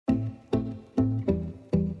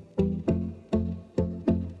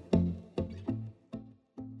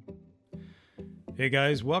Hey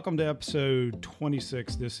guys, welcome to episode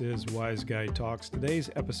 26. This is Wise Guy Talks.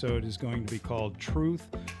 Today's episode is going to be called Truth,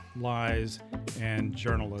 Lies, and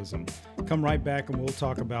Journalism. Come right back and we'll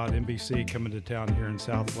talk about NBC coming to town here in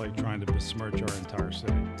Southlake trying to besmirch our entire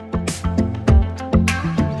city.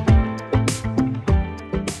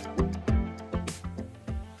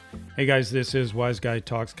 Hey guys, this is Wise Guy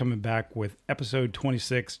Talks coming back with episode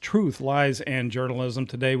 26, Truth, Lies, and Journalism.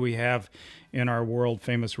 Today we have in our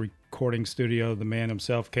world-famous recording studio the man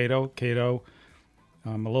himself, Cato. Cato,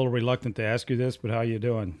 I'm a little reluctant to ask you this, but how you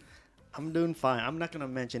doing? I'm doing fine. I'm not going to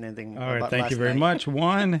mention anything All right, about thank last you very night. much.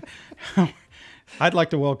 One, I'd like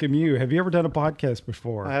to welcome you. Have you ever done a podcast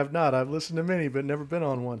before? I have not. I've listened to many, but never been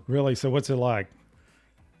on one. Really? So what's it like?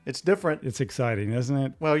 It's different. It's exciting, isn't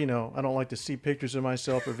it? Well, you know, I don't like to see pictures of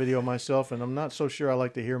myself or video of myself, and I'm not so sure I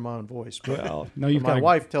like to hear my own voice. But, Well, no, you've my got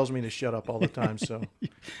wife tells me to shut up all the time, so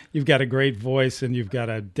you've got a great voice, and you've got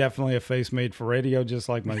definitely a face made for radio, just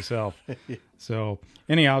like myself. So,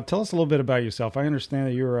 anyhow, tell us a little bit about yourself. I understand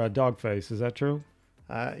that you're a dog face. Is that true?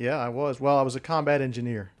 yeah, I was. Well, I was a combat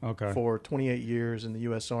engineer Okay. for 28 years in the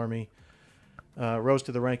U.S. Army. Rose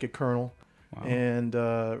to the rank of colonel, Wow.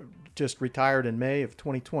 and just retired in May of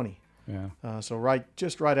 2020. Yeah. So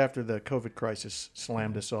just right after the COVID crisis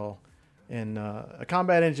slammed us all, and a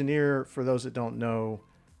combat engineer, for those that don't know,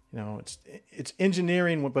 you know, it's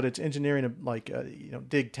engineering, but it's engineering like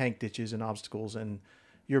dig tank ditches and obstacles, and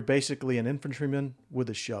you're basically an infantryman with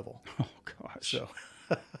a shovel. Oh gosh. So,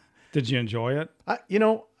 Did you enjoy it?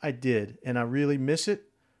 I did, and I really miss it.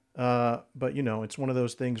 But it's one of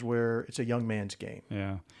those things where it's a young man's game.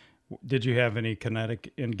 Yeah. Did you have any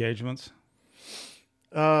kinetic engagements?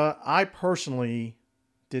 I personally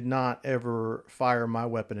did not ever fire my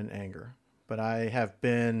weapon in anger, but I have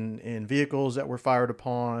been in vehicles that were fired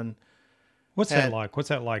upon. What's that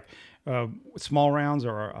like? Small rounds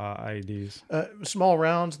or IEDs? Small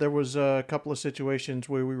rounds. There was a couple of situations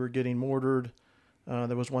where we were getting mortared.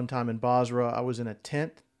 There was one time in Basra, I was in a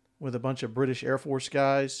tent with a bunch of British Air Force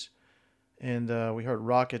guys, and we heard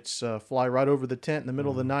rockets fly right over the tent in the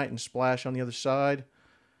middle of the night and splash on the other side.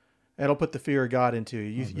 That'll put the fear of God into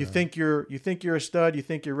you. You think you're a stud. You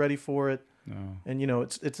think you're ready for it. No. And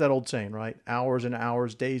it's that old saying, right? Hours and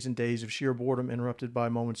hours, days and days of sheer boredom interrupted by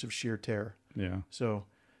moments of sheer terror. Yeah. So,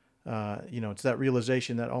 it's that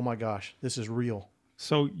realization that, oh my gosh, this is real.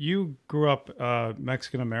 So you grew up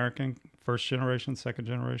Mexican American, first generation, second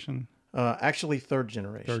generation, Actually, third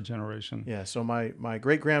generation. third generation. Yeah. So my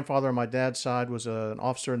great grandfather on my dad's side was an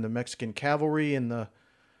officer in the Mexican cavalry in the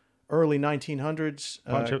early 1900s.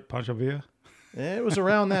 Pancho Villa. It was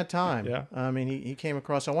around that time. Yeah. I mean, he came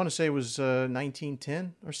across, I want to say it was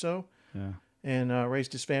 1910 or so, Yeah. and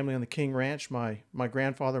raised his family on the King Ranch. My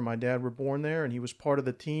grandfather and my dad were born there, and he was part of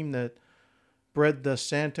the team that bred the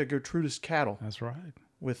Santa Gertrudis cattle That's right.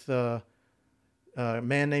 with a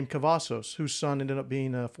man named Cavazos, whose son ended up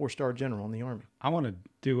being a 4-star general in the Army. I want to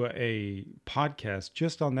do a podcast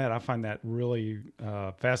just on that. I find that really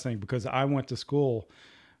fascinating because I went to school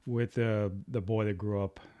with the boy that grew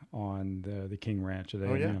up on the King Ranch at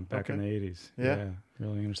A&M back in the 80s. Yeah.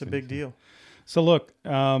 Really interesting. It's a big deal. So look,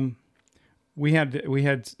 we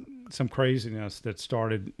had some craziness that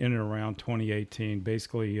started in and around 2018.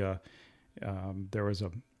 Basically, there was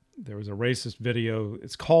a racist video.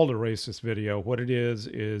 It's called a racist video. What it is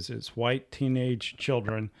it's white teenage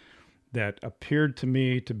children that appeared to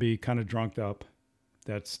me to be kind of drunked up.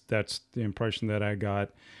 That's the impression that I got,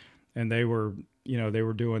 and they were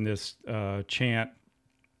doing this chant.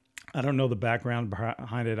 I don't know the background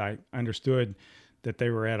behind it. I understood that they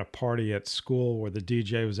were at a party at school where the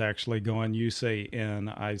DJ was actually going, you say N,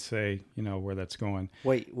 I say, where that's going.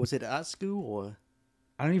 Wait, was it at school or?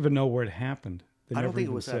 I don't even know where it happened. I don't think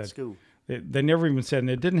it was at school. They never even said, and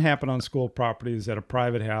it didn't happen on school property. It was at a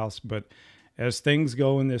private house. But as things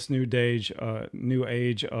go in this new age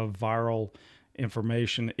of viral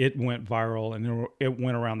information, it went viral and it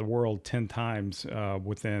went around the world 10 times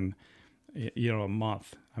within a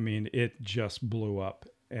month. I mean, it just blew up.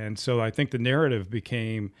 And so I think the narrative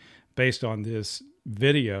became based on this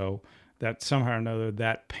video that somehow or another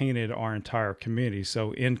that painted our entire community.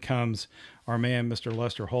 So in comes our man, Mr.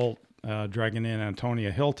 Lester Holt, dragging in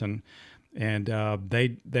Antonia Hilton, and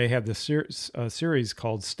they had this series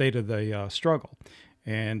called State of the Struggle.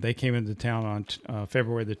 And they came into town on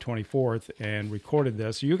February the 24th and recorded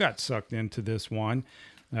this. You got sucked into this one.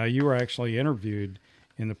 You were actually interviewed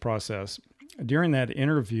in the process. During that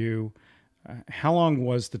interview, how long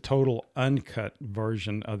was the total uncut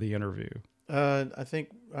version of the interview? I think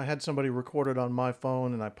I had somebody record it on my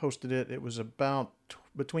phone and I posted it. It was about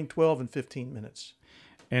between 12 and 15 minutes.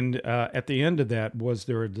 And at the end of that, was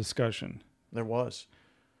there a discussion? There was.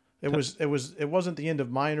 It wasn't the end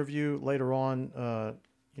of my interview. Later on,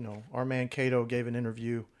 our man Cato gave an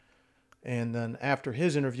interview, and then after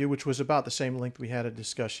his interview, which was about the same length, we had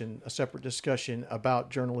a separate discussion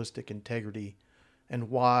about journalistic integrity and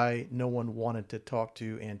why no one wanted to talk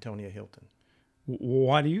to Antonia Hilton.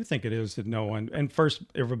 Why do you think it is that no one? And first,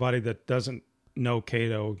 everybody that doesn't know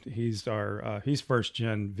Cato, he's first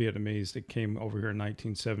gen Vietnamese that came over here in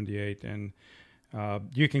 1978, and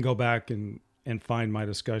you can go back and find my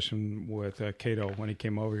discussion with Cato when he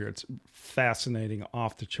came over here. It's fascinating,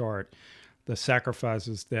 off the chart, the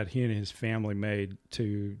sacrifices that he and his family made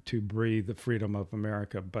to breathe the freedom of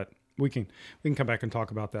America. But we can come back and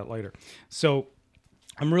talk about that later. So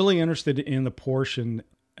I'm really interested in the portion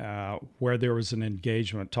where there was an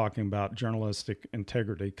engagement talking about journalistic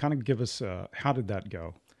integrity. Kind of give us, how did that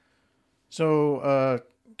go? So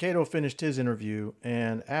Cato finished his interview,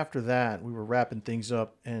 and after that, we were wrapping things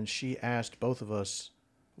up, and she asked both of us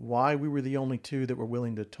why we were the only two that were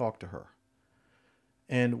willing to talk to her.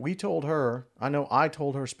 And we told her, I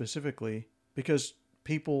told her specifically, because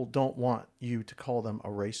people don't want you to call them a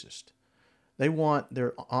racist. They want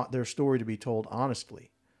their story to be told honestly.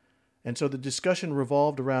 And so the discussion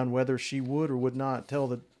revolved around whether she would or would not tell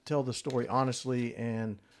the story honestly,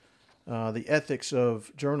 and the ethics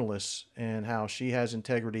of journalists and how she has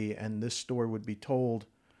integrity, and this story would be told,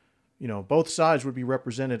 both sides would be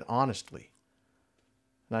represented honestly.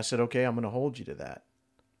 And I said, okay, I'm going to hold you to that.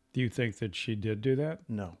 Do you think that she did do that?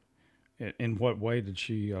 No. In what way did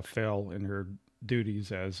she fail in her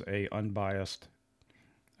duties as a unbiased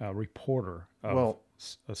reporter of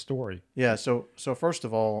a story? Yeah, so first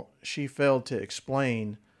of all, she failed to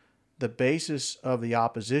explain the basis of the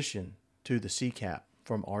opposition to the CCAP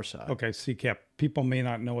from our side. Okay, CCAP. People may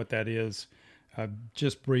not know what that is.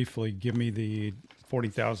 Just briefly, give me the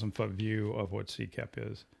 40,000-foot view of what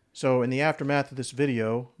CCAP is. So in the aftermath of this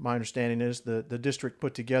video, my understanding is the district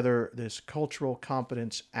put together this Cultural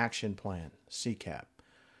Competence Action Plan, CCAP.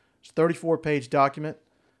 It's a 34-page document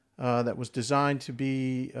that was designed to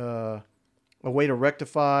be a way to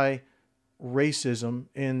rectify racism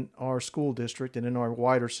in our school district and in our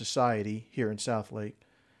wider society here in Southlake.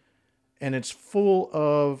 And it's full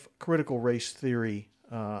of critical race theory,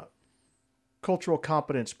 cultural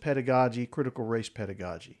competence pedagogy, critical race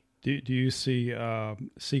pedagogy. Do you see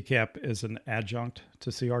CCAP as an adjunct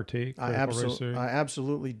to CRT? I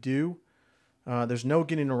absolutely do. There's no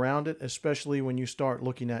getting around it, especially when you start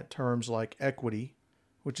looking at terms like equity,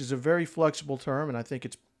 which is a very flexible term, and I think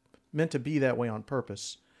it's meant to be that way on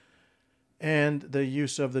purpose. And the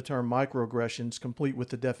use of the term microaggressions, complete with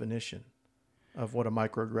the definition of what a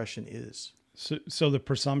microaggression is. So the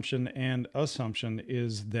presumption and assumption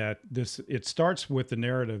is that it starts with the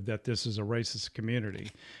narrative that this is a racist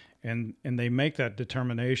community. And they make that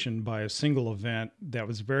determination by a single event that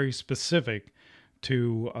was very specific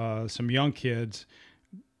to some young kids.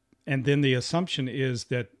 And then the assumption is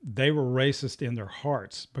that they were racist in their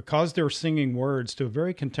hearts because they're singing words to a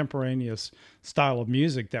very contemporaneous style of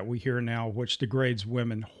music that we hear now, which degrades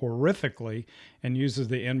women horrifically and uses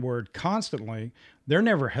the N-word constantly. They're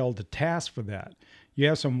never held to task for that. You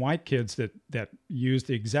have some white kids that use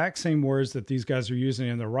the exact same words that these guys are using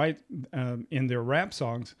in their rap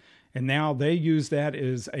songs, and now they use that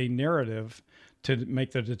as a narrative to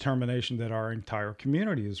make the determination that our entire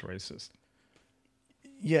community is racist.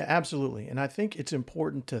 Yeah, absolutely. And I think it's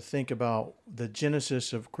important to think about the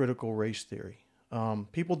genesis of critical race theory.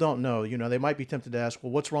 People don't know, they might be tempted to ask,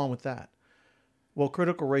 well, what's wrong with that? Well,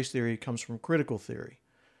 critical race theory comes from critical theory.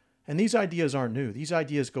 And these ideas aren't new. These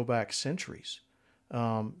ideas go back centuries.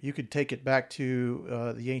 You could take it back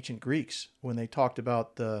to the ancient Greeks when they talked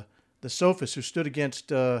about the sophists who stood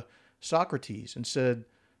against Socrates and said,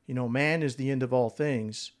 man is the end of all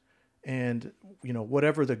things. And,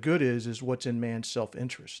 whatever the good is what's in man's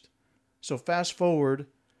self-interest. So fast forward,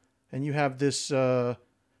 and you have this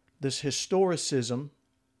historicism,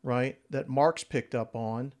 right, that Marx picked up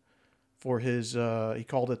on for his, he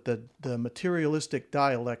called it the materialistic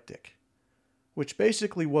dialectic, which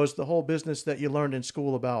basically was the whole business that you learned in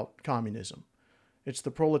school about communism. It's the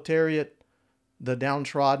proletariat, the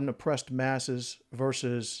downtrodden, oppressed masses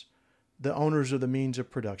versus the owners of the means of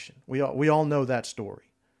production. We all know that story.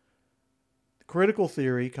 Critical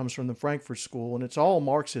theory comes from the Frankfurt School, and it's all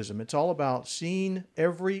Marxism. It's all about seeing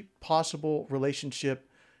every possible relationship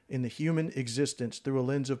in the human existence through a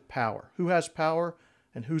lens of power. Who has power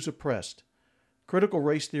and who's oppressed? Critical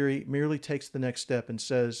race theory merely takes the next step and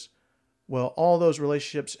says, well, all those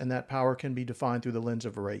relationships and that power can be defined through the lens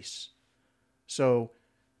of race. So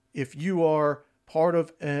if you are part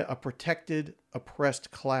of a protected,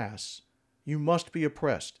 oppressed class, You must be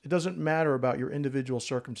oppressed. It doesn't matter about your individual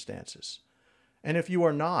circumstances. And if you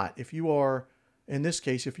are not, if you are, in this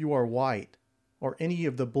case, if you are white or any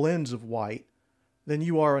of the blends of white, then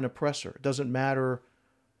you are an oppressor. It doesn't matter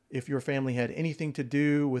if your family had anything to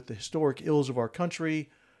do with the historic ills of our country,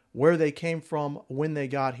 where they came from, when they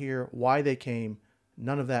got here, why they came.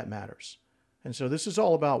 None of that matters. And so this is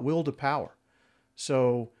all about will to power.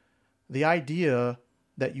 So the idea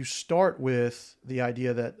that you start with the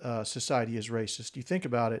idea that society is racist, you think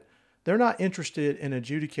about it, they're not interested in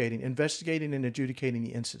investigating and adjudicating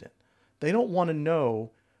the incident. They don't want to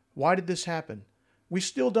know, why did this happen? We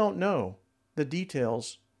still don't know the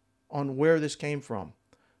details on where this came from.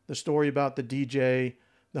 The story about the DJ,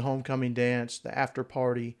 the homecoming dance, the after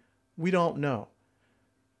party, we don't know.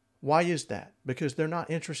 Why is that? Because they're not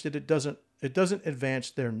interested. It doesn't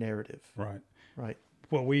advance their narrative. Right. Right.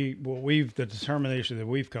 The determination that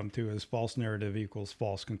we've come to is false narrative equals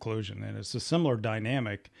false conclusion. And it's a similar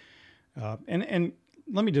dynamic. And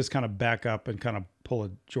let me just kind of back up and kind of pull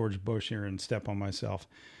a George Bush here and step on myself.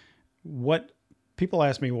 What people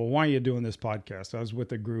ask me, well, why are you doing this podcast? I was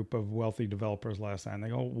with a group of wealthy developers last night, and they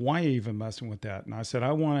go, why are you even messing with that? And I said,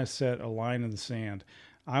 I want to set a line in the sand.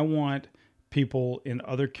 I want people in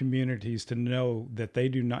other communities to know that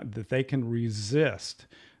they can resist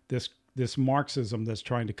this Marxism that's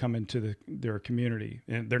trying to come into their community.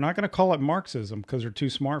 And they're not going to call it Marxism because they're too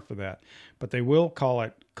smart for that, but they will call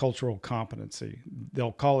it cultural competency.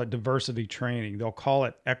 They'll call it diversity training. They'll call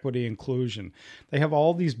it equity inclusion. They have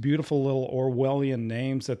all these beautiful little Orwellian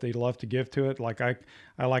names that they love to give to it. Like I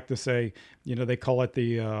like to say, they call it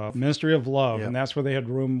the Ministry of Love. Yep. And that's where they had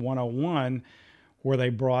Room 101, where they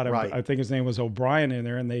brought, right. I think his name was O'Brien in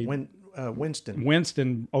there, and they...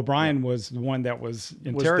 Winston O'Brien was the one that was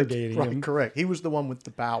interrogating him. Correct. He was the one with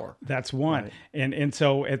the power. That's one. Right. And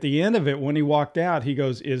so at the end of it, when he walked out, he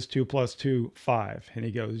goes, "Is 2 + 2 5?" And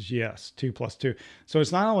he goes, "Yes, 2 + 2." So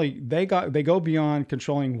it's not only they go beyond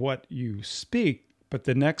controlling what you speak, but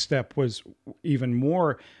the next step was even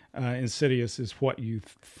more insidious, is what you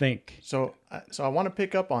think. So I want to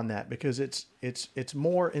pick up on that because it's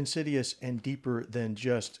more insidious and deeper than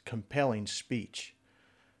just compelling speech.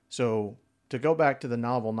 So to go back to the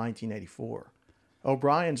novel 1984,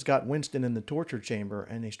 O'Brien's got Winston in the torture chamber,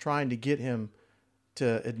 and he's trying to get him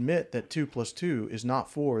to admit that 2 + 2 is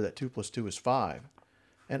not 4, that 2 + 2 is 5.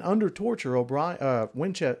 And under torture,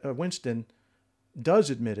 Winston does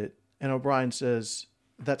admit it, and O'Brien says,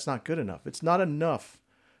 that's not good enough. It's not enough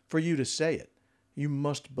for you to say it. You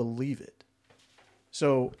must believe it.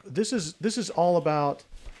 So this is all about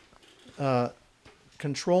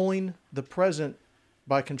controlling the present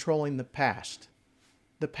by controlling the past.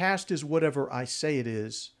 The past is whatever I say it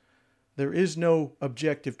is. There is no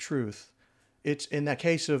objective truth. It's, in that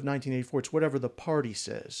case of 1984, it's whatever the party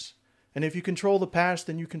says. And if you control the past,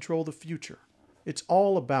 then you control the future. It's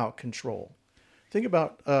all about control. Think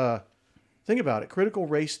about it. Critical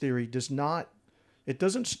race theory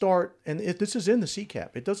doesn't start, and this is in the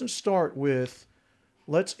CCAP, it doesn't start with,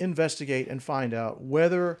 let's investigate and find out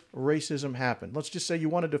whether racism happened. Let's just say you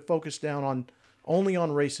wanted to focus down only on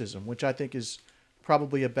racism, which I think is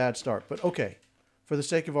probably a bad start. But okay, for the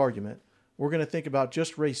sake of argument, we're going to think about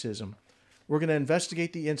just racism. We're going to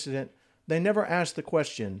investigate the incident. They never ask the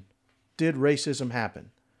question, did racism happen?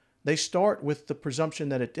 They start with the presumption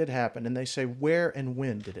that it did happen, and they say, where and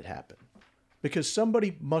when did it happen? Because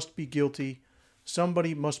somebody must be guilty.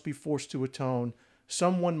 Somebody must be forced to atone.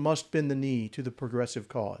 Someone must bend the knee to the progressive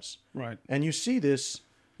cause. Right. And you see this,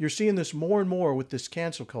 you're seeing this more and more with this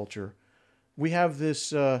cancel culture. We have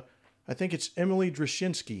this, I think it's Emily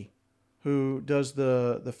Drashinsky, who does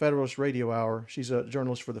the Federalist Radio Hour. She's a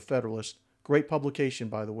journalist for the Federalist. Great publication,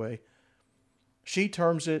 by the way. She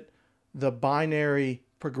terms it the binary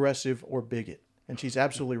progressive or bigot. And she's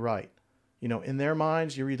absolutely right. In their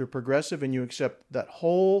minds, you're either progressive and you accept that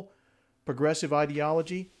whole progressive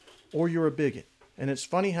ideology, or you're a bigot. And it's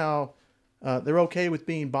funny how they're okay with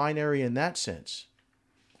being binary in that sense.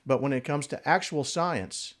 But when it comes to actual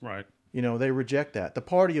science, right, they reject that. The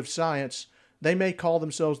party of science, they may call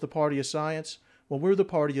themselves the party of science. Well, we're the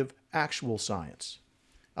party of actual science.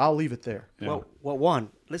 I'll leave it there. Yeah. Well, Juan,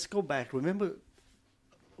 let's go back. Remember,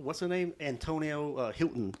 what's her name? Antonia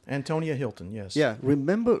Hilton. Antonia Hilton, yes. Yeah.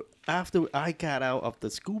 Remember, after I got out of the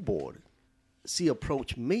school board, she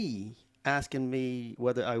approached me asking me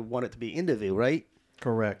whether I wanted to be interviewed, right?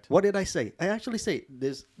 Correct. What did I say? I actually say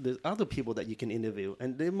there's other people that you can interview,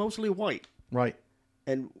 and they're mostly white. Right.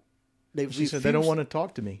 And she said they don't want to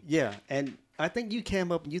talk to me. Yeah, and I think you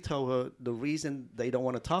came up and you told her the reason they don't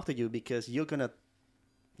want to talk to you because you're gonna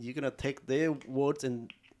take their words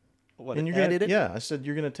and What, and you're edit gonna, it? yeah, I said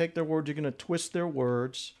you're gonna take their words, you're gonna twist their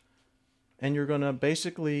words, and you're gonna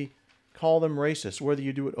basically call them racist, whether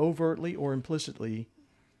you do it overtly or implicitly.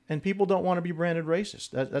 And people don't want to be branded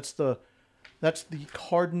racist. That's the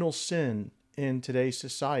cardinal sin in today's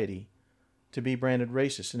society, to be branded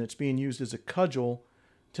racist, and it's being used as a cudgel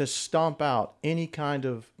to stomp out any kind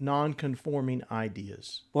of non-conforming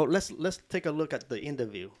ideas. Well, let's take a look at the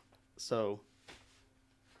interview. So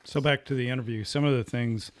back to the interview. Some of the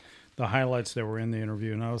things, the highlights that were in the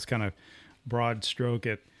interview, and I was kind of broad stroke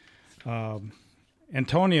it.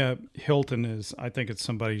 Antonia Hilton is, I think it's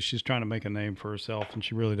somebody, she's trying to make a name for herself, and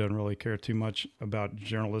she really doesn't really care too much about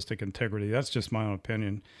journalistic integrity. That's just my own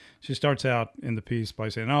opinion. She starts out in the piece by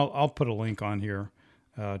saying, I'll put a link on here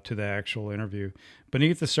to the actual interview.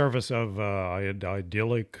 Beneath the surface of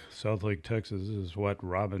idyllic Southlake, Texas, is what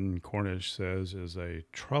Robin Cornish says is a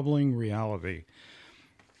troubling reality.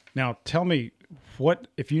 Now, tell me, what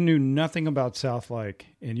if you knew nothing about Southlake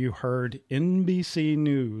and you heard NBC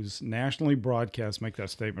News nationally broadcast make that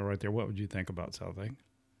statement right there? What would you think about Southlake?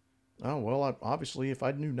 Oh, well, obviously, if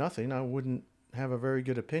I knew nothing, I wouldn't have a very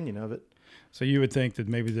good opinion of it. So you would think that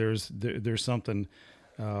maybe there's something.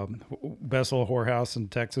 Bessel Whorehouse in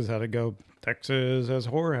Texas had to go. Texas has a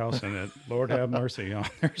whorehouse in it. Lord have mercy on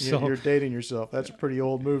there. So You're dating yourself. That's a pretty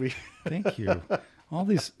old movie. thank you. All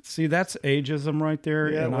these, see, that's ageism right there,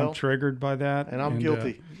 Yeah, and well, I'm triggered by that. And I'm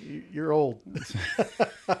guilty. You're old.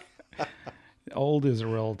 Old is a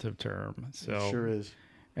relative term. So It sure is.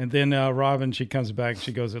 And then Robin, she comes back.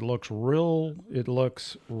 She goes, It looks real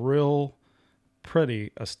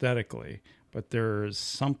pretty aesthetically, but there's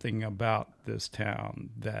something about this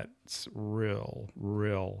town that's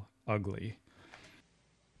real ugly."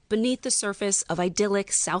 Beneath the surface of idyllic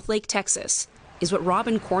Southlake, Texas, is what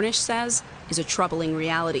Robin Cornish says is a troubling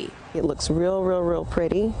reality. It looks real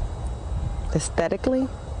pretty aesthetically,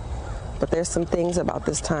 but there's some things about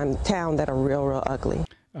this town that are real ugly.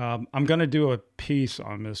 I'm going to do a piece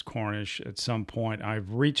on Miss Cornish at some point.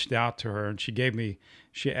 I've reached out to her, and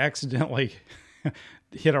she accidentally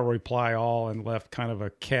hit a reply all and left kind of a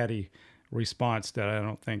catty response that I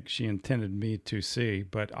don't think she intended me to see.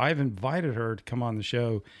 But I've invited her to come on the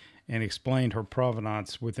show and explained her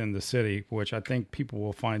provenance within the city, which I think people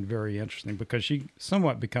will find very interesting because she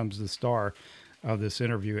somewhat becomes the star of this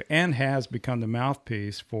interview and has become the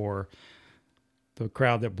mouthpiece for the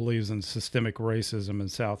crowd that believes in systemic racism in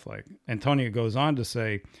Southlake. Antonia goes on to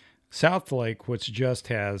say, Southlake, which just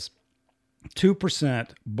has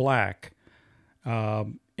 2% black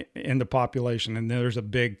in the population, and there's a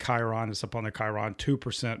big chyron, it's up on the chyron,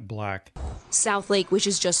 2% black. Southlake, which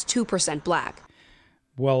is just 2% black.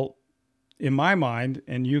 Well, in my mind,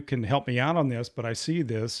 and you can help me out on this, but I see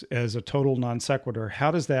this as a total non sequitur. How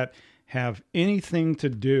does that have anything to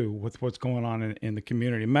do with what's going on in the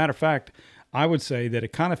community? Matter of fact, I would say that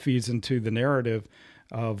it kind of feeds into the narrative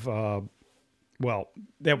of,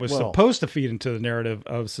 supposed to feed into the narrative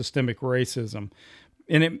of systemic racism.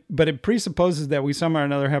 But it presupposes that we somehow or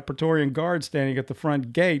another have Praetorian guards standing at the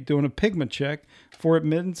front gate doing a pigment check for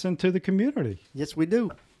admittance into the community. yes, we do.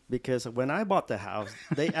 Because when I bought the house,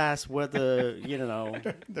 they asked whether,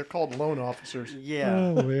 They're called loan officers. yeah.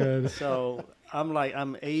 Oh, man. So I'm like,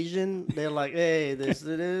 I'm Asian. They're like, hey, there's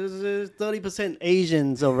 30%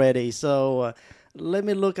 Asians already. So let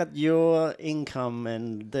me look at your income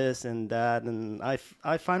and this and that. And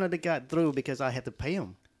I finally got through because I had to pay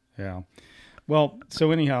them. Yeah. Well,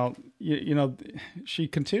 so anyhow, she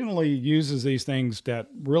continually uses these things that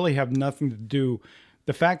really have nothing to do.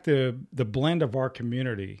 The fact that the blend of our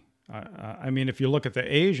community, I mean, if you look at the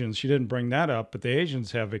Asians, she didn't bring that up, but the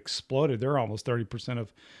Asians have exploded. They're almost 30%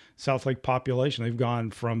 of Southlake population. They've gone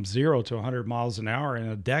from 0 to 100 miles an hour in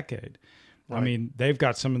a decade. Right. I mean, they've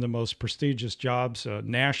got some of the most prestigious jobs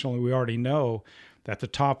nationally. We already know that the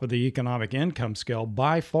top of the economic income scale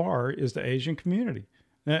by far is the Asian community.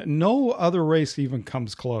 No other race even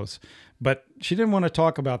comes close. But she didn't want to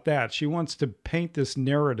talk about that. She wants to paint this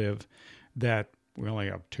narrative that we only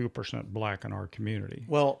have 2% black in our community.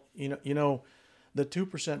 Well, the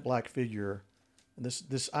 2% black figure,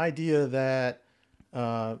 this idea that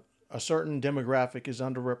a certain demographic is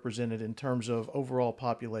underrepresented in terms of overall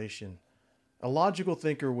population. A logical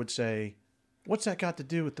thinker would say, what's that got to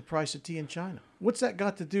do with the price of tea in China? What's that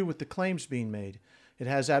got to do with the claims being made? It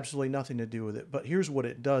has absolutely nothing to do with it. But here's what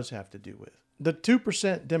it does have to do with. The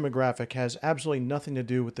 2% demographic has absolutely nothing to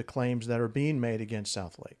do with the claims that are being made against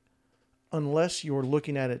Southlake, unless you're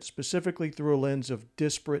looking at it specifically through a lens of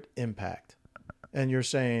disparate impact. And you're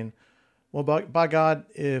saying, well, by God,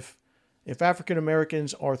 if African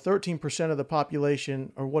Americans are 13% of the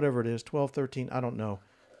population, or whatever it is, 12, 13, I don't know,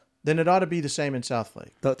 then it ought to be the same in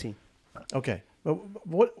Southlake. 13. Okay, but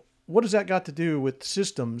what does that got to do with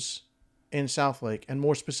systems in Southlake, and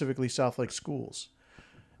more specifically Southlake schools?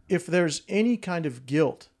 If there's any kind of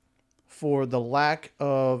guilt for the lack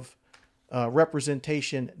of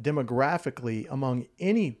representation demographically among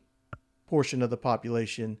any portion of the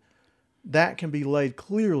population, that can be laid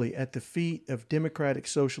clearly at the feet of democratic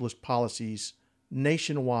socialist policies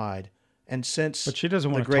nationwide and since But she doesn't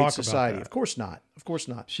the want to Great talk Society. about that. Of course not. Of course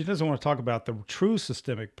not. She doesn't want to talk about the true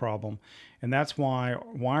systemic problem, and that's why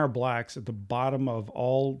are blacks at the bottom of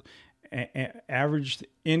all average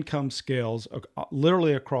income scales,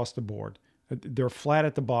 literally across the board. They're flat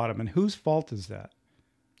at the bottom, and whose fault is that?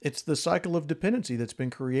 It's the cycle of dependency that's been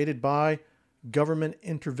created by government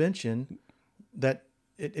intervention. That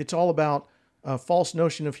it's all about a false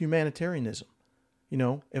notion of humanitarianism. You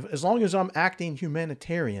know, as long as I'm acting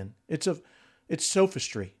humanitarian, it's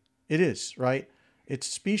sophistry. It is, right? It's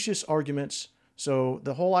specious arguments. So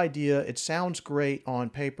the whole idea, it sounds great on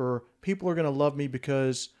paper. People are going to love me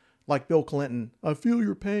because, like Bill Clinton, I feel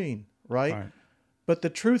your pain, right? But the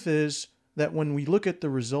truth is that when we look at the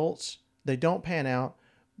results, they don't pan out,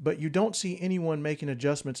 but you don't see anyone making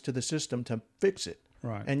adjustments to the system to fix it.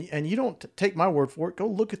 Right. And you don't take my word for it. Go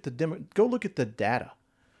look at the data.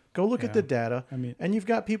 Go look at the data. I mean, and you've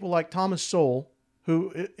got people like Thomas Sowell,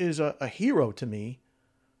 who is a hero to me,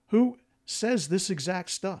 who says this exact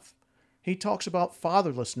stuff. He talks about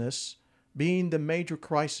fatherlessness being the major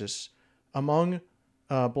crisis among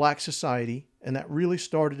black society, and that really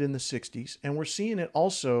started in the 60s. And we're seeing it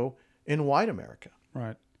also in white America.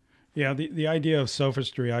 Right. Yeah, the idea of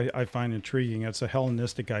sophistry I find intriguing. It's a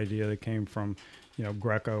Hellenistic idea that came from,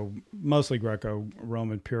 mostly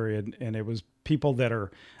Greco-Roman period, and it was people that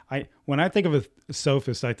are, when I think of a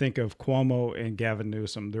sophist, I think of Cuomo and Gavin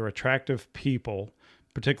Newsom. They're attractive people,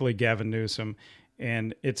 particularly Gavin Newsom,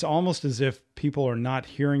 and it's almost as if people are not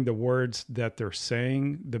hearing the words that they're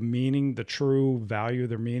saying, the meaning, the true value of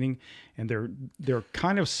their meaning, and they're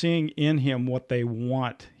kind of seeing in him what they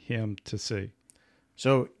want him to see.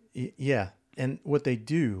 So, yeah, and what they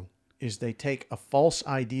do is they take a false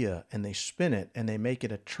idea and they spin it and they make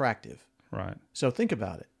it attractive. Right. So think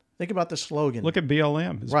about it. Think about the slogan. Look at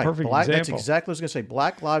BLM. It's right. a perfect That's example. exactly what I was going to say.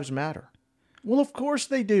 Black Lives Matter. Well, of course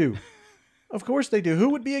they do. Of course they do. Who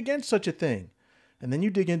would be against such a thing? And then you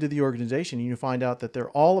dig into the organization and you find out that they're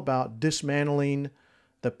all about dismantling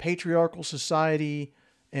the patriarchal society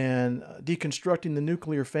and deconstructing the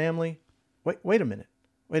nuclear family. Wait a minute.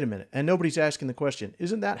 And nobody's asking the question,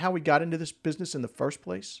 isn't that how we got into this business in the first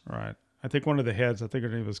place? Right. I think one of the heads, I think her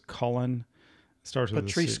name was Cullen. Starts with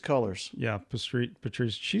Patrice Cullors. Yeah,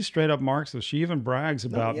 Patrice. She's straight up Marxist. She even brags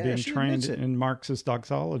about being trained in Marxist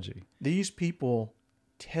doxology. These people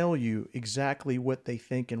tell you exactly what they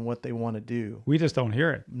think and what they want to do. We just don't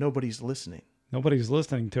hear it. Nobody's listening. Nobody's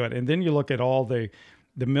listening to it. And then you look at all the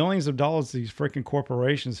millions of dollars these freaking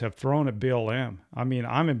corporations have thrown at BLM. I mean,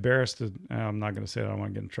 I'm embarrassed I'm not going to say it. I don't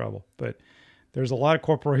want to get in trouble. But there's a lot of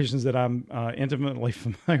corporations that I'm intimately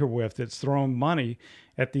familiar with that's throwing money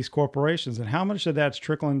at these corporations. And how much of that's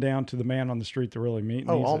trickling down to the man on the street that really needs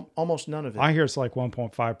it? Almost none of it. I hear it's like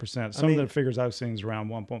 1.5%. Some of the figures I've seen is around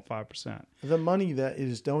 1.5%. The money that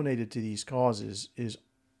is donated to these causes is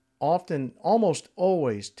often, almost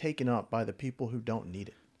always taken up by the people who don't need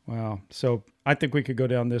it. Wow. So I think we could go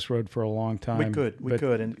down this road for a long time. We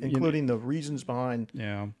could, and including the reasons behind,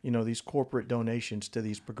 these corporate donations to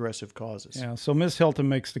these progressive causes. Yeah. So Ms. Hilton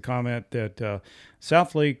makes the comment that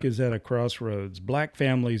Southlake is at a crossroads. Black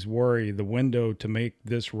families worry the window to make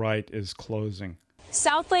this right is closing.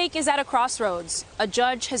 Southlake is at a crossroads. A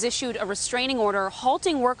judge has issued a restraining order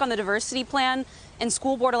halting work on the diversity plan, and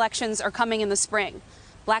school board elections are coming in the spring.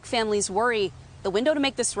 Black families worry the window to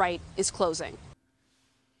make this right is closing.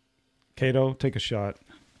 Cato, take a shot.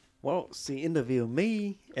 Well, she interviewed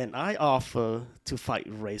me, and I offer to fight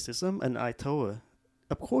racism, and I told her,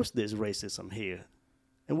 of course there's racism here.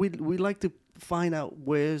 And we like to find out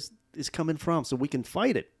where it's coming from so we can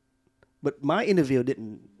fight it. But my interview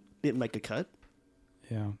didn't make a cut.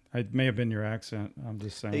 Yeah, it may have been your accent. I'm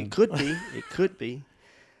just saying. It could be. It could be.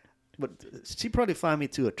 But she probably find me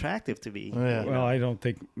too attractive to be. Yeah. Well, I don't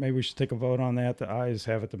think, maybe we should take a vote on that. The ayes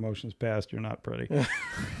have it, the motion's passed. You're not pretty. He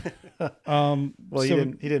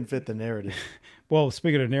didn't fit the narrative. Well,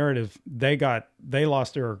 speaking of narrative, they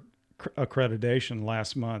lost their accreditation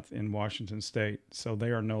last month in Washington State, so they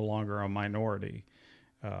are no longer a minority.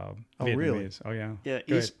 Really? Vietnamese. Oh, yeah. Yeah,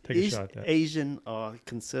 Go ahead, take a shot at that. Asian are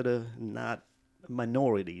considered not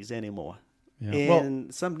minorities anymore. Yeah.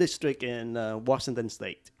 In some district in Washington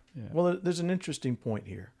State. Yeah. Well, there's an interesting point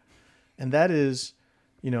here. And that is,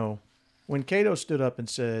 when Cato stood up and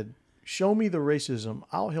said show me the racism,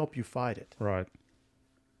 I'll help you fight it. Right.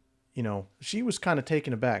 You know, she was kind of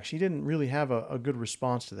taken aback. She didn't really have a good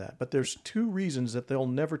response to that. But there's two reasons that they'll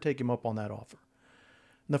never take him up on that offer.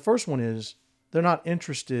 And the first one is they're not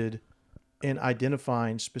interested in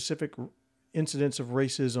identifying specific incidents of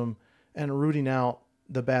racism and rooting out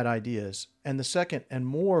the bad ideas. And the second and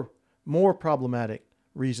more problematic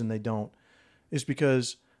reason they don't is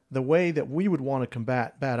because the way that we would want to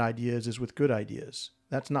combat bad ideas is with good ideas.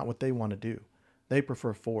 That's not what they want to do. They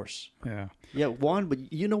prefer force. Yeah. Yeah, Juan,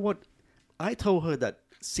 but you know what? I told her that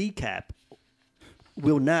CCAP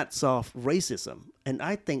will not solve racism. And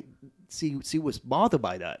I think she was bothered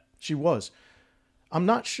by that. She was. I'm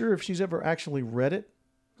not sure if she's ever actually read it.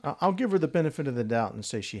 I'll give her the benefit of the doubt and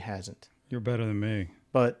say she hasn't. You're better than me.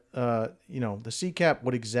 But, you know, the CCAP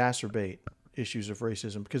would exacerbate issues of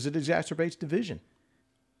racism because it exacerbates division.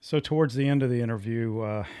 So towards the end of the interview,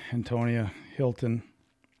 Antonia Hilton,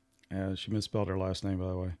 she misspelled her last name, by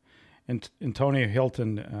the way. And Antonia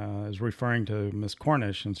Hilton is referring to Miss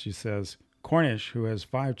Cornish, and she says, Cornish, who has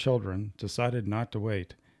 5 children, decided not to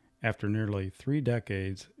wait. After nearly 3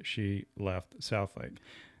 decades, she left Southlake.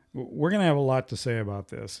 We're going to have a lot to say about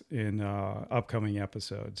this in upcoming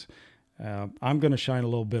episodes. I'm going to shine a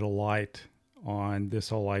little bit of light on this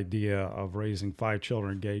whole idea of raising 5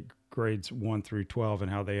 children, grades 1 through 12,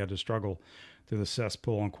 and how they had to struggle through the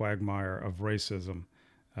cesspool and quagmire of racism.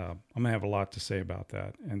 I'm going to have a lot to say about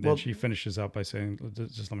that. And then she finishes up by saying,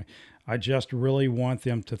 I just really want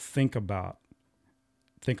them to think about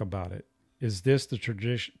it. Is this the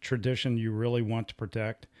tradition you really want to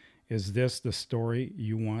protect? Is this the story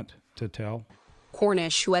you want to tell?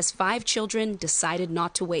 Cornish, who has 5 children, decided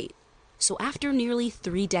not to wait. So after nearly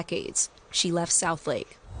 3 decades, she left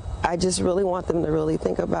Southlake. I just really want them to really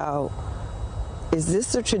think about, is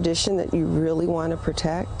this the tradition that you really want to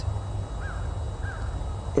protect?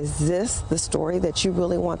 Is this the story that you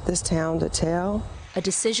really want this town to tell? A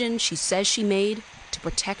decision she says she made to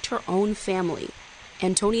protect her own family.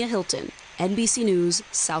 Antonia Hilton, NBC News,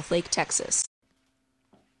 Southlake, Texas.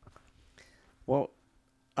 Well,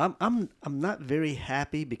 I'm not very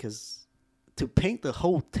happy because to paint the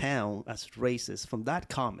whole town as racist from that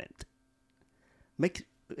comment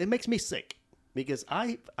makes me sick, because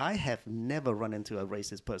I have never run into a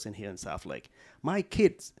racist person here in Southlake. My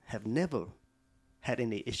kids have never had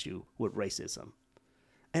any issue with racism,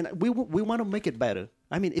 and we want to make it better.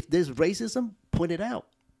 I mean, if there's racism, point it out.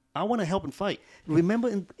 I want to help and fight. Remember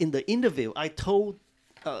in the interview, I told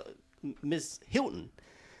Ms. Hilton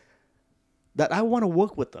that I want to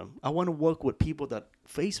work with them. I want to work with people that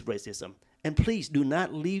face racism. And please do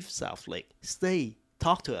not leave Southlake. Stay,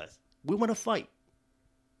 talk to us. We want to fight.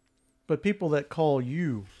 But people that call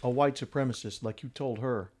you a white supremacist, like you told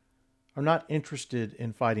her, are not interested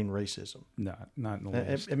in fighting racism. No, not in the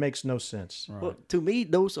least. It makes no sense. Right. Well, to me,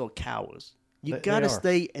 those are cowards. You They got to are.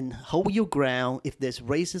 stay and hold your ground. If there's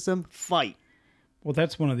racism, fight. Well,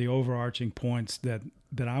 that's one of the overarching points that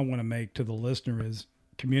I want to make to the listener is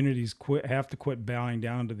communities have to quit bowing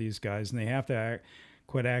down to these guys, and they have to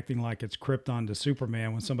quit acting like it's Krypton to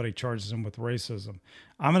Superman when somebody charges them with racism.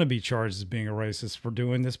 I'm going to be charged as being a racist for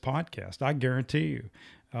doing this podcast. I guarantee you.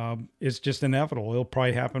 It's just inevitable. It'll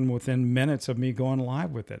probably happen within minutes of me going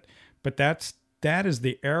live with it. But that is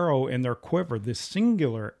the arrow in their quiver. The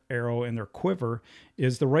singular arrow in their quiver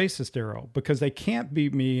is the racist arrow, because they can't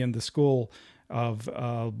beat me in the school of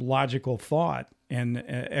logical thought and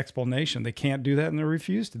explanation. They can't do that, and they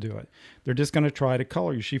refuse to do it. They're just going to try to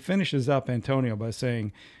color you. She finishes up Antonio by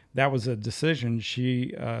saying that was a decision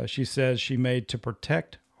she says she made to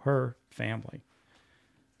protect her family.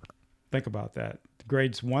 Think about that.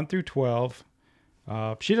 Grades 1 through 12.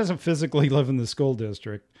 She doesn't physically live in the school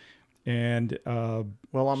district. And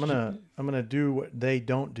Well, I'm gonna do what they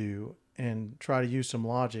don't do and try to use some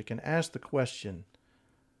logic and ask the question: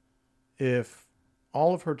 if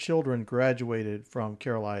all of her children graduated from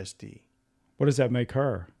Carroll ISD, what does that make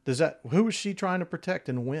her? who is she trying to protect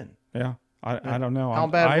and when? Yeah, I don't know. How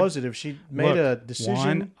bad was it if she made a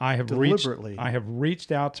decision deliberately? I have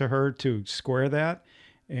reached out to her to square that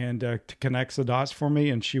and to connect the dots for me,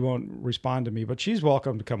 and she won't respond to me. But she's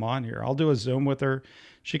welcome to come on here. I'll do a Zoom with her.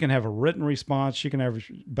 She can have a written response.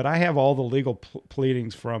 But I have all the legal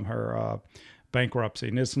pleadings from her bankruptcy,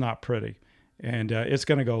 and it's not pretty. And it's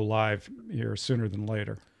going to go live here sooner than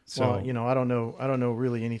later. So, well, I don't know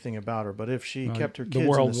really anything about her, but if she kept her kids in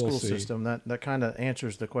world the will school see. system, that kind of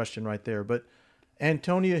answers the question right there. But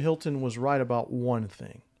Antonia Hilton was right about one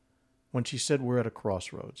thing when she said we're at a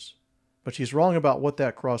crossroads. But she's wrong about what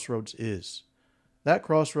that crossroads is. That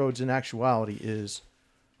crossroads in actuality is,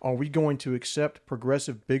 are we going to accept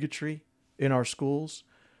progressive bigotry in our schools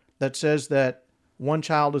that says that one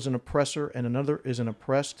child is an oppressor and another is an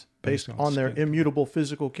oppressed based on their immutable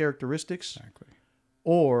physical characteristics? Exactly.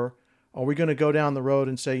 Or are we going to go down the road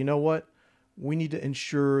and say, you know what? We need to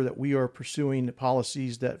ensure that we are pursuing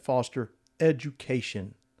policies that foster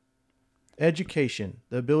education. Education,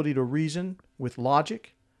 the ability to reason with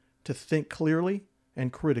logic, to think clearly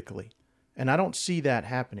and critically. And I don't see that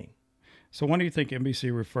happening. So when do you think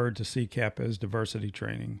NBC referred to CCAP as diversity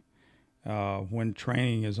training when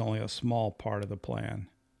training is only a small part of the plan?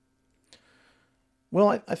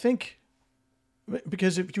 Well, I think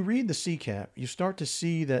because if you read the CCAP, you start to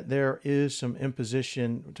see that there is some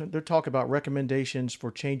imposition. They're talking about recommendations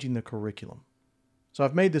for changing the curriculum. So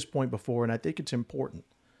I've made this point before, and I think it's important.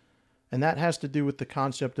 And that has to do with the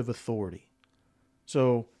concept of authority.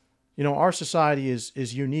 So, you know, our society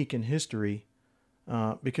is unique in history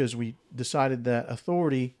because we decided that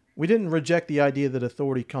authority, we didn't reject the idea that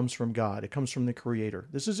authority comes from God. It comes from the Creator.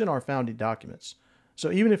 This is in our founding documents.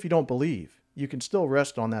 So even if you don't believe, you can still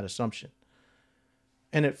rest on that assumption.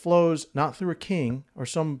 And it flows not through a king or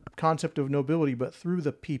some concept of nobility, but through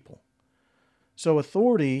the people. So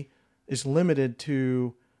authority is limited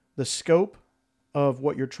to the scope of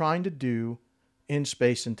what you're trying to do in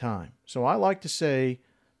space and time. So I like to say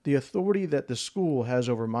the authority that the school has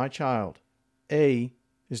over my child, A,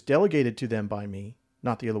 is delegated to them by me,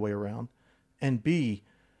 not the other way around, and B,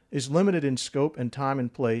 is limited in scope and time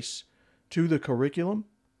and place to the curriculum,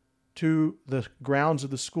 to the grounds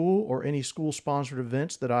of the school or any school-sponsored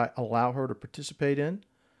events that I allow her to participate in.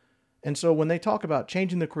 And so when they talk about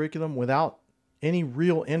changing the curriculum without any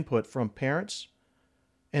real input from parents,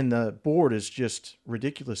 and the board is just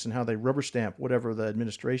ridiculous in how they rubber stamp whatever the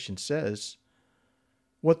administration says,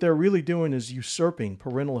 what they're really doing is usurping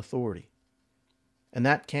parental authority. And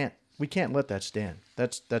we can't let that stand.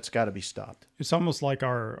 That's got to be stopped. It's almost like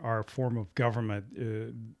our form of government.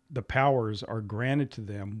 The powers are granted to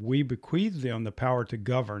them. We bequeath them the power to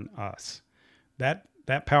govern us.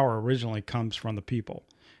 That power originally comes from the people,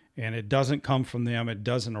 and it doesn't come from them. It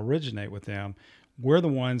doesn't originate with them. We're the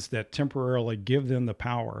ones that temporarily give them the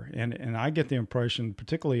power. And I get the impression,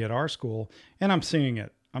 particularly at our school, and I'm seeing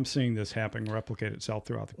it. I'm seeing this happen, replicate itself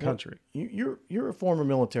throughout the country. Well, you're a former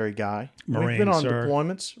military guy. Marine, We've been on sir.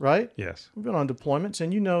 deployments, right? Yes. We've been on deployments,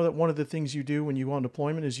 and you know that one of the things you do when you go on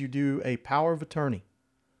deployment is you do a power of attorney,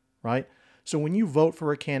 right? So when you vote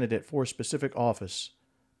for a candidate for a specific office,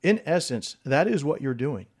 in essence, that is what you're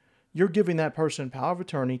doing. You're giving that person power of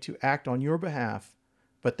attorney to act on your behalf,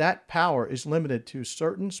 but that power is limited to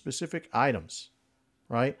certain specific items,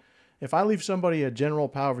 right? If I leave somebody a general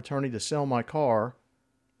power of attorney to sell my car,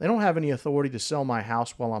 they don't have any authority to sell my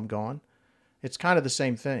house while I'm gone. It's kind of the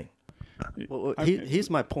same thing. Well, here's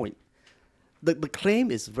my point. The claim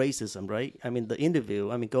is racism, right? I mean, the interview,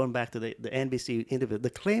 going back to the NBC interview, the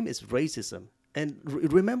claim is racism. And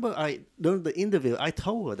remember, during the interview, I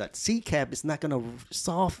told her that CCAP is not going to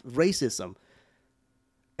solve racism.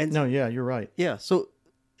 And No, yeah, you're right. yeah, so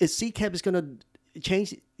if CCAP is going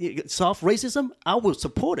to solve racism, I will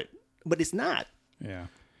support it, but it's not. Yeah.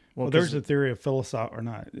 Well, Well, there's a theory of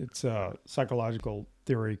it's a psychological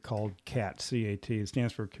theory called CAT, C-A-T. It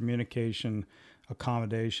stands for Communication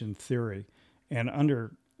Accommodation Theory. And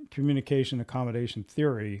under communication accommodation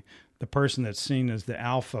theory, the person that's seen as the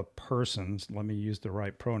alpha persons, let me use the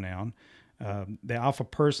right pronoun, the alpha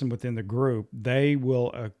person within the group, they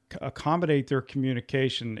will accommodate their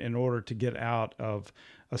communication in order to get out of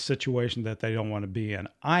a situation that they don't want to be in,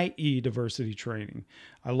 i.e. diversity training.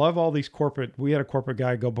 I love all these we had a corporate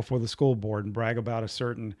guy go before the school board and brag about a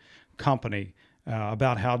certain company,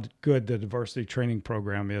 about how good the diversity training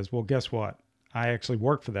program is. Well, guess what? I actually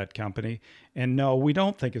work for that company, and no, we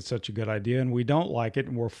don't think it's such a good idea, and we don't like it,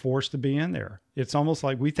 and we're forced to be in there. It's almost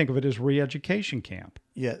like we think of it as re-education camp.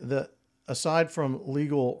 Yeah, aside from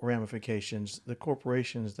legal ramifications, the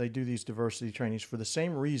corporations, they do these diversity trainings for the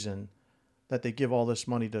same reason that they give all this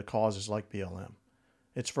money to causes like BLM.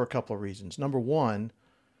 It's for a couple of reasons. Number one,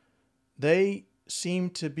 they seem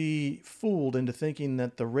to be fooled into thinking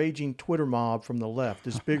that the raging Twitter mob from the left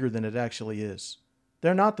is bigger than it actually is.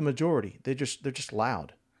 They're not the majority. They're just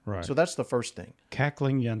loud. Right. So that's the first thing.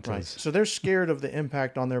 Cackling yentas. Right. So they're scared of the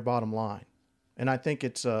impact on their bottom line, and I think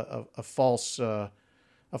it's a false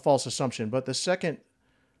assumption. But the second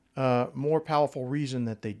more powerful reason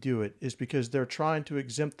that they do it is because they're trying to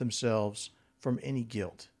exempt themselves from any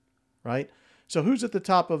guilt, right? So who's at the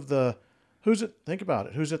top of think about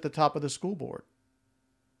it. Who's at the top of the school board?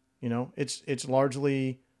 You know, it's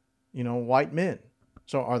largely, white men.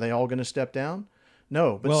 So are they all going to step down?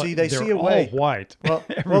 No, but Well, see, they they're see a way. all white. Well,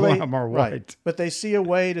 Every one of them are right. white. But they see a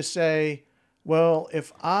way to say, well,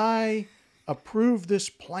 if I approve this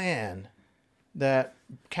plan that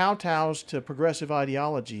kowtows to progressive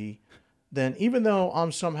ideology, then even though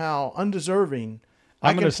I'm somehow undeserving,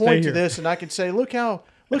 I can point to this and I can say, look how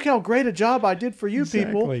great a job I did for you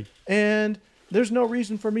people, and there's no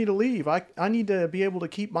reason for me to leave. I need to be able to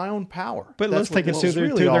keep my own power. But let's take it to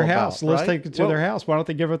their house. Let's take it to their house. Why don't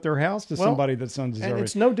they give up their house to somebody that's undeserving? And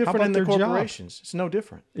it's no different in the corporations. It's no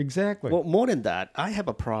different. Exactly. Well, more than that, I have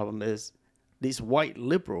a problem is these white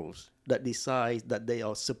liberals that decide that they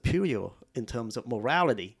are superior in terms of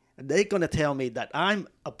morality. They're going to tell me that I'm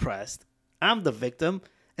oppressed, I'm the victim,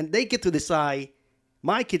 and they get to decide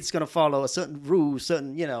my kid's going to follow a certain rule,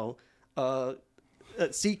 certain,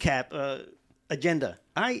 CCAP agenda.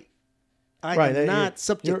 I am not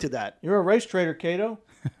subject to that. You're a race trader, Cato.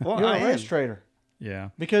 Well, you're a race trader. Yeah.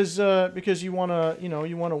 Because you want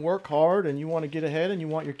to work hard and you want to get ahead and you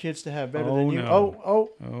want your kids to have better than you.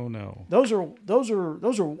 Oh no. Those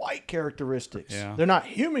are white characteristics. Yeah. They're not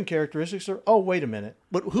human characteristics. Wait a minute.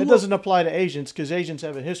 But it doesn't apply to Asians because Asians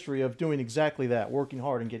have a history of doing exactly that, working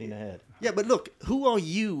hard and getting ahead. Yeah, but look, who are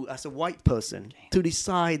you as a white person to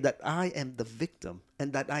decide that I am the victim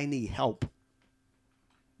and that I need help?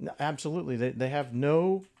 No, absolutely. They have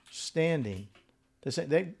no standing.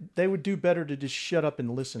 They would do better to just shut up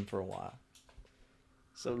and listen for a while.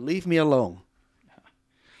 So leave me alone.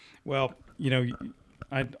 Well,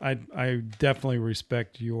 I definitely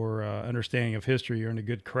respect your understanding of history. You're in a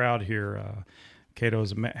good crowd here. Cato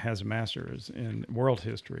has a master's in world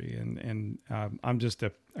history, and I'm just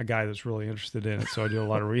a guy that's really interested in it. So I do a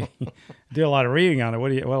lot of reading on it.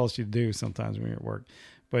 What else do you do sometimes when you're at work?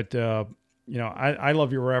 But I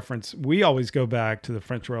love your reference. We always go back to the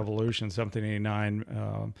French Revolution,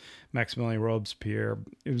 1789, Maximilien Robespierre.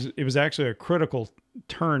 It was actually a critical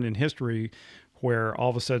turn in history where all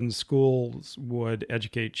of a sudden schools would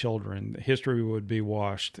educate children, history would be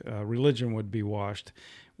washed, religion would be washed,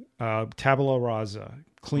 tabula rasa,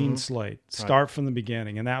 clean slate, start from the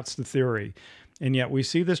beginning, and that's the theory. And yet we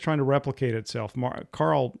see this trying to replicate itself.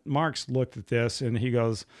 Karl Marx looked at this and he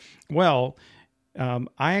goes, well,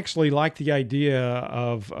 I actually like the idea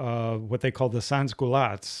of what they call the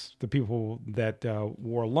sans-culottes, the people that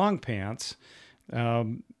wore long pants,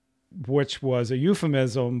 which was a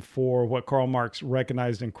euphemism for what Karl Marx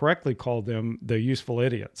recognized and correctly called them the useful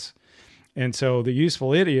idiots. And so the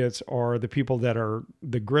useful idiots are the people that are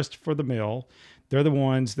the grist for the mill. They're the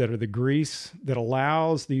ones that are the grease that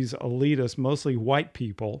allows these elitists, mostly white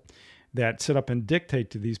people, that sit up and dictate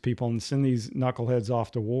to these people and send these knuckleheads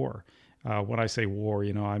off to war. When I say war,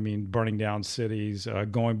 I mean burning down cities,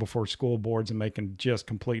 going before school boards and making just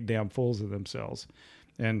complete damn fools of themselves.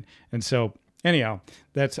 And so anyhow,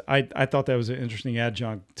 I thought that was an interesting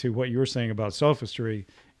adjunct to what you were saying about sophistry,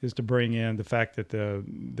 is to bring in the fact that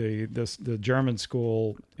the German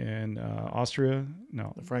school in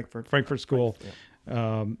the Frankfurt school,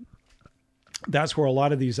 that's where a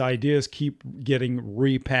lot of these ideas keep getting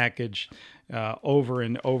repackaged over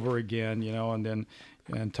and over again, and then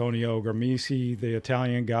Antonio Gramsci, the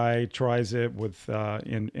Italian guy, tries it with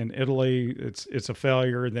in Italy. It's a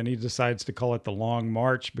failure. Then he decides to call it the Long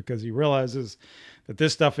March because he realizes that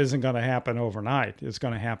this stuff isn't going to happen overnight. It's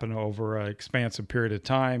going to happen over an expansive period of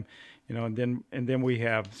time, And then we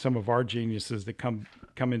have some of our geniuses that come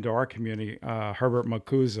into our community. Herbert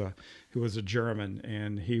Marcuse, who was a German,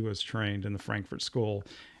 and he was trained in the Frankfurt School.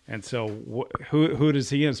 And so who does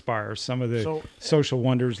he inspire? Some of the social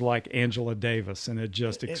wonders like Angela Davis, and it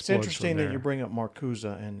just explodes. It's interesting that you bring up Marcuse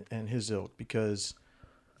and his ilk because,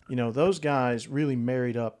 those guys really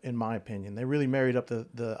married up, in my opinion, they really married up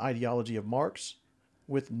the ideology of Marx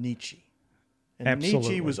with Nietzsche. And Absolutely.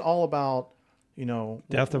 Nietzsche was all about,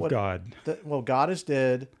 death of God. God is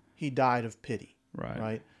dead. He died of pity.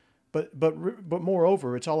 Right. But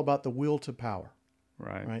moreover, it's all about the will to power.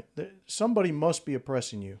 Right. Somebody must be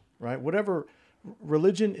oppressing you, right? Whatever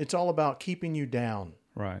religion, it's all about keeping you down.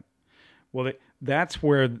 Right. Well, that's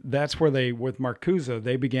where they, with Marcuse,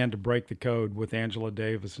 they began to break the code with Angela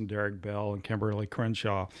Davis and Derek Bell and Kimberly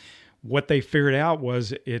Crenshaw. What they figured out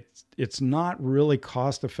was it's not really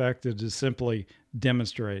cost effective to simply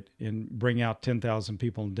demonstrate and bring out 10,000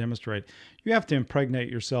 people and demonstrate. You have to impregnate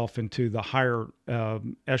yourself into the higher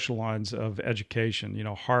echelons of education,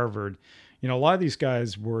 Harvard. A lot of these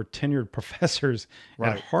guys were tenured professors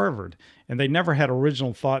at Harvard, and they never had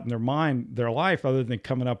original thought in their life other than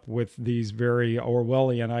coming up with these very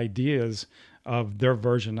Orwellian ideas of their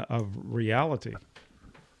version of reality.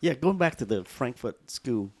 Yeah, going back to the Frankfurt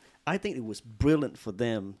School, I think it was brilliant for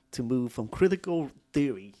them to move from critical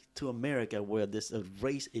theory to America, where there's a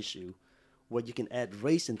race issue, where you can add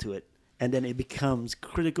race into it, and then it becomes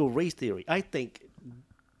critical race theory. I think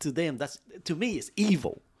to them, to me, it's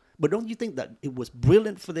evil. But don't you think that it was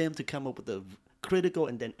brilliant for them to come up with the critical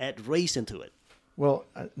and then add race into it? Well,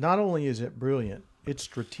 not only is it brilliant, it's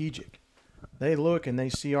strategic. They look and they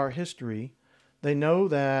see our history. They know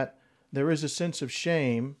that there is a sense of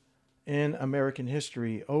shame in American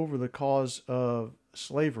history over the cause of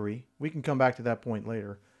slavery. We can come back to that point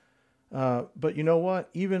later. But you know what?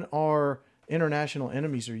 Even our international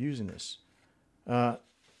enemies are using this.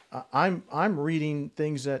 I'm reading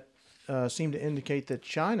things that seem to indicate that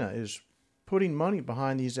China is putting money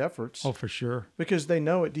behind these efforts. Oh, for sure. Because they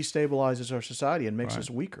know it destabilizes our society and makes Right. us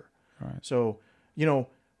weaker. Right. So,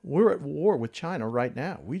 we're at war with China right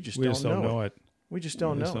now. We just don't know it. We just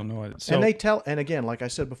don't know. Don't know it. So, And again, like I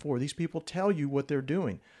said before, these people tell you what they're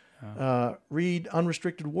doing. Read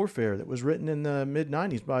Unrestricted Warfare that was written in the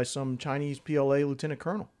mid-'90s by some Chinese PLA lieutenant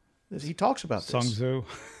colonel. He talks about Sun this. Tzu.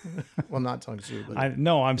 Well, not Sun Tzu, but I'm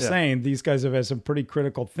Yeah. saying these guys have had some pretty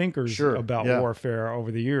critical thinkers Sure, about yeah. warfare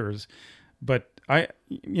over the years. But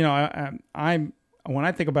I'm when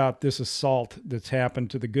I think about this assault that's happened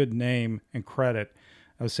to the good name and credit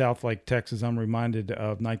of Southlake, Texas, I'm reminded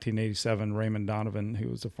of 1987 Raymond Donovan, who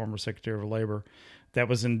was the former Secretary of Labor, that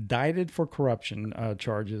was indicted for corruption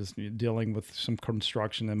charges dealing with some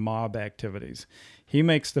construction and mob activities. He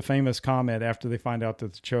makes the famous comment after they find out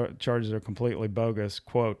that the charges are completely bogus,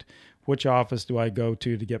 quote, "Which office do I go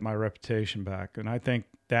to get my reputation back?" And I think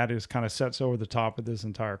that is kind of sets over the top of this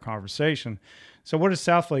entire conversation. So where does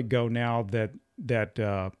Southlake go now that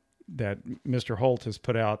Mr. Holt has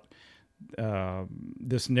put out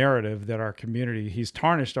this narrative that our community, he's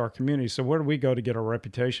tarnished our community. So where do we go to get our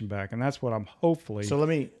reputation back? And that's what I'm hopefully. So let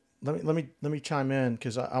me chime in,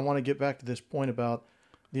 because I want to get back to this point about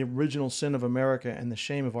the original sin of America and the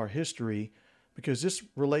shame of our history, because this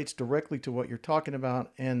relates directly to what you're talking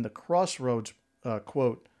about and the Crossroads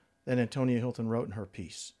quote that Antonia Hilton wrote in her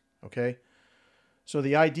piece. Okay, so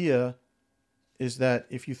the idea is that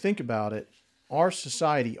if you think about it, our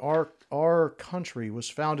society, our country was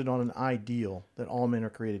founded on an ideal that all men are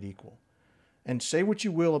created equal. And say what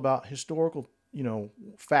you will about historical,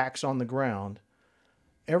 facts on the ground,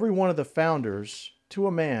 every one of the founders, to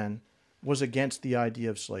a man, was against the idea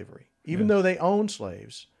of slavery. Even though they owned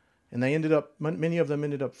slaves, and many of them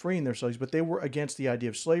ended up freeing their slaves, but they were against the idea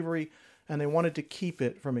of slavery, and they wanted to keep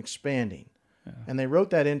it from expanding. Yeah. And they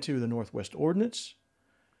wrote that into the Northwest Ordinance,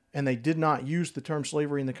 and they did not use the term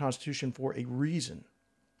slavery in the Constitution for a reason.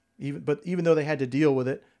 Even though they had to deal with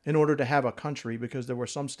it in order to have a country, because there were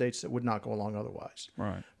some states that would not go along otherwise.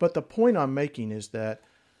 Right. But the point I'm making is that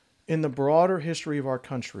in the broader history of our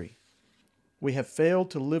country, we have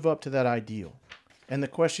failed to live up to that ideal. And the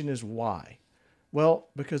question is why? Well,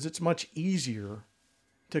 because it's much easier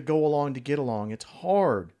to go along to get along. It's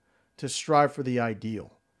hard to strive for the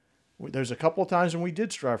ideal. There's a couple of times when we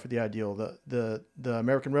did strive for the ideal. The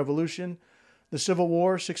American Revolution, the Civil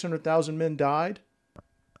War, 600,000 men died,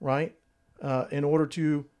 right? In order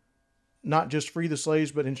to not just free the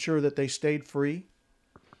slaves, but ensure that they stayed free.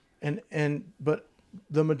 But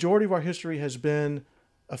the majority of our history has been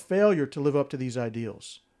a failure to live up to these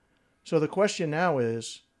ideals. So the question now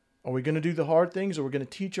is, are we going to do the hard things? Are we going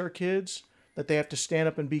to teach our kids that they have to stand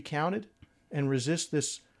up and be counted and resist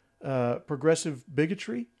this progressive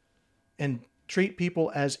bigotry and treat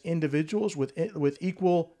people as individuals with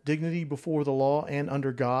equal dignity before the law and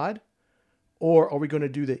under God? Or are we going to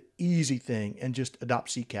do the easy thing and just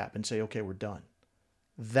adopt CCAP and say, okay, we're done?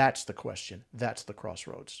 That's the question. That's the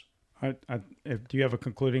crossroads. Do you have a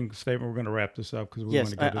concluding statement? We're going to wrap this up because we want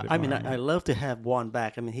to go to the I love to have Juan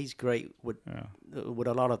back. I mean, he's great with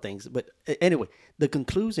a lot of things. But anyway, the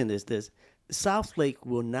conclusion is this: Southlake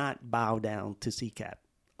will not bow down to CCAP.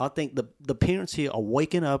 I think the parents here are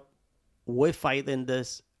waking up. We're fighting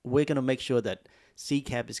this. We're going to make sure that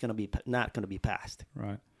CCAP is not going to be passed.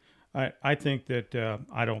 Right. I think that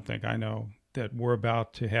I know that we're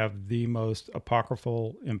about to have the most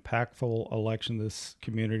apocryphal, impactful election this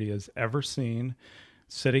community has ever seen.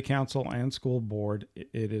 City council and school board.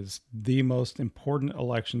 It is the most important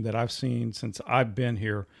election that I've seen since I've been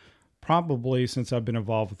here, probably since I've been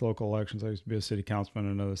involved with local elections. I used to be a city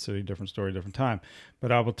councilman in another city, different story, different time.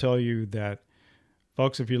 But I will tell you that,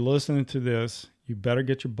 folks, if you're listening to this, you better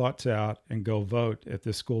get your butts out and go vote at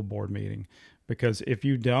this school board meeting. Because if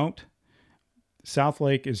you don't,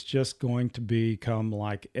 Southlake is just going to become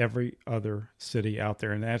like every other city out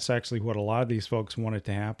there. And that's actually what a lot of these folks wanted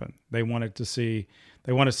to happen. They want to see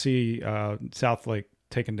Southlake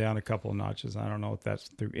taken down a couple of notches. I don't know if that's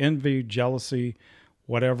through envy, jealousy,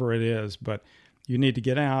 whatever it is, but you need to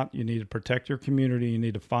get out. You need to protect your community. You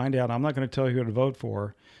need to find out. I'm not going to tell you who to vote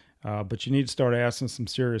for. But you need to start asking some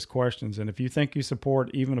serious questions. And if you think you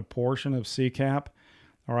support even a portion of CCAP,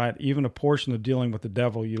 all right, even a portion of dealing with the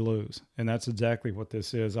devil, you lose. And that's exactly what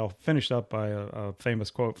this is. I'll finish up by a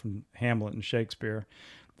famous quote from Hamlet and Shakespeare.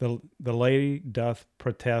 The lady doth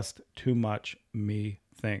protest too much,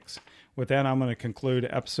 methinks. With that, I'm going to conclude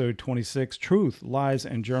episode 26, Truth, Lies,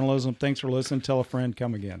 and Journalism. Thanks for listening. Tell a friend.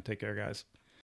 Come again. Take care, guys.